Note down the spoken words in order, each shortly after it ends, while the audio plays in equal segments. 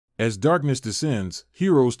As darkness descends,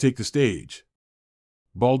 heroes take the stage.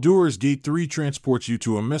 Baldur's Gate 3 transports you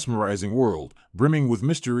to a mesmerizing world, brimming with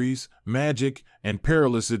mysteries, magic, and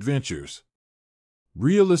perilous adventures.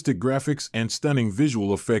 Realistic graphics and stunning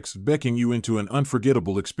visual effects beckon you into an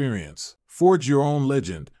unforgettable experience. Forge your own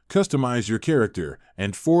legend, customize your character,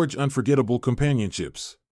 and forge unforgettable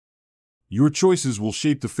companionships. Your choices will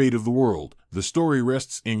shape the fate of the world. The story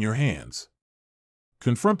rests in your hands.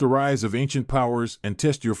 Confront the rise of ancient powers and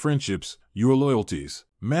test your friendships, your loyalties.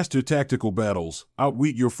 Master tactical battles,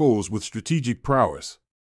 outwit your foes with strategic prowess.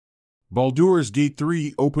 Baldur's Gate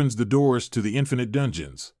 3 opens the doors to the infinite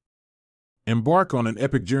dungeons. Embark on an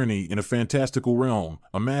epic journey in a fantastical realm,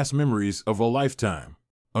 amass memories of a lifetime.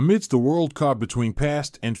 Amidst a world caught between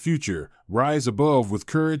past and future, rise above with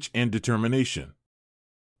courage and determination.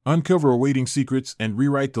 Uncover awaiting secrets and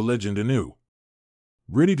rewrite the legend anew.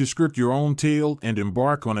 Ready to script your own tale and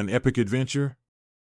embark on an epic adventure?